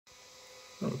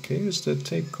Okay, here's the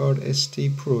Tapecart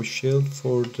SD Pro shield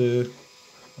for the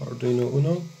Arduino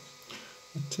Uno.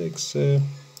 It takes a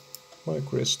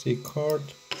micro SD card,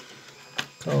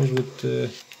 comes with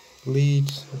the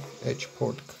lead edge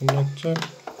port connector.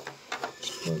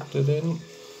 Just plug that in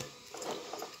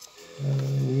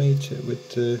and mate it with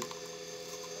the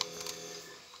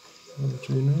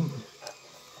Arduino.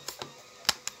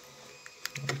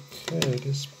 Okay,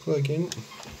 this plug-in,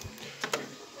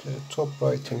 the top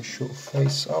writing should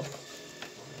face up,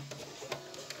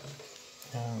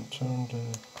 and turn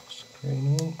the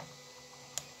screen on,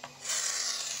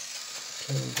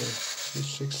 turn the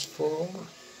C64 on,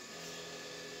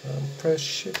 and press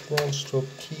shift one stop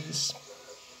keys.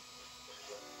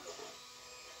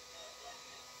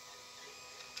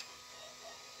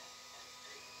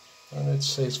 And it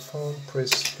says phone,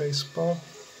 press spacebar.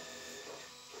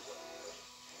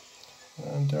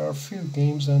 And there are a few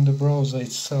games and the browser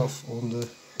itself on the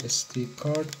SD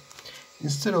card.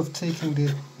 Instead of taking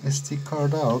the SD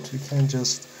card out, you can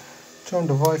just turn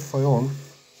the Wi-Fi on,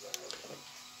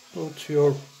 go to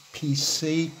your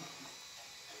PC,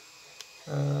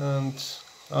 and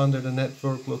under the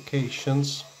network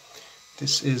locations,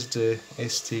 this is the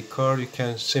SD card. You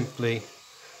can simply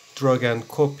drag and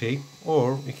copy,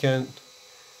 or you can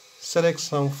select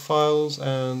some files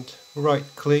and right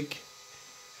click,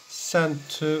 send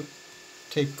to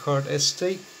Tapecart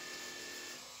SD.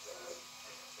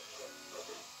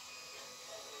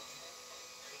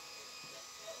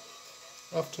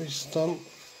 After it's done,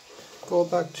 go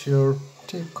back to your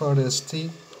Tapecart SD,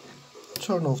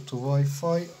 turn off the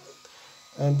Wi-Fi,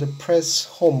 and press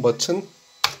home button,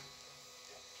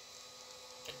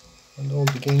 and all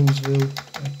the games will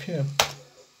appear.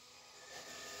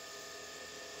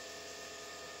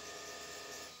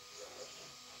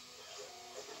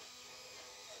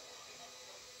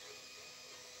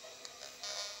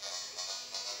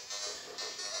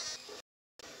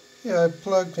 Yeah, I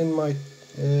plugged in my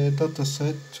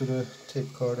dataset to the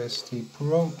Tapecart SD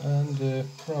Pro, and the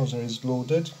browser is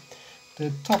loaded.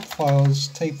 The top files,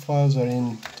 tape files, are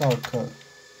in darker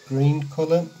green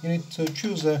color. You need to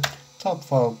choose a top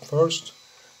file first,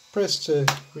 press the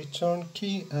return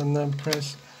key, and then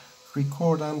press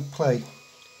record and play.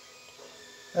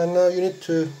 And now you need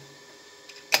to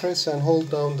press and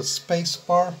hold down the space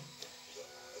bar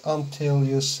until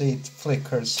you see it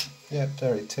flickers. Yeah,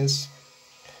 there it is.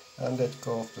 And let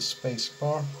go of the space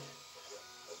bar.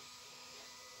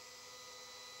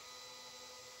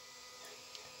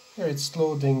 Here it's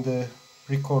loading the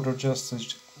recorder just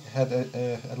had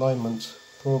a alignment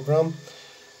program,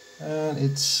 and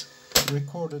it's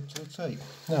recorded the tape.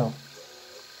 Now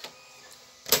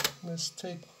let's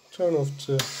turn off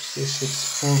the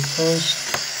C64 first,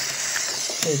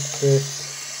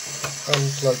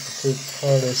 unplug the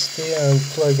Tapecart SD and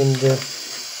plug in the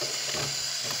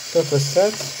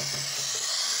dataset.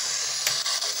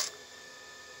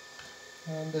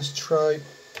 And let's try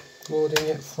loading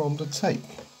it from the tape.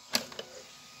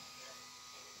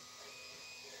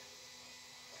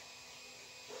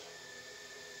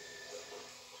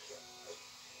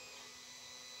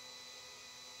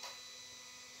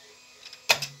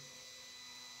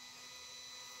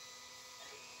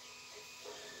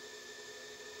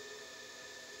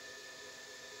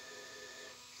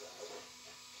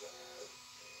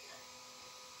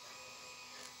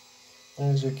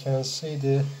 As you can see,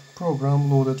 the program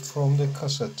loaded from the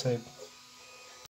cassette tape.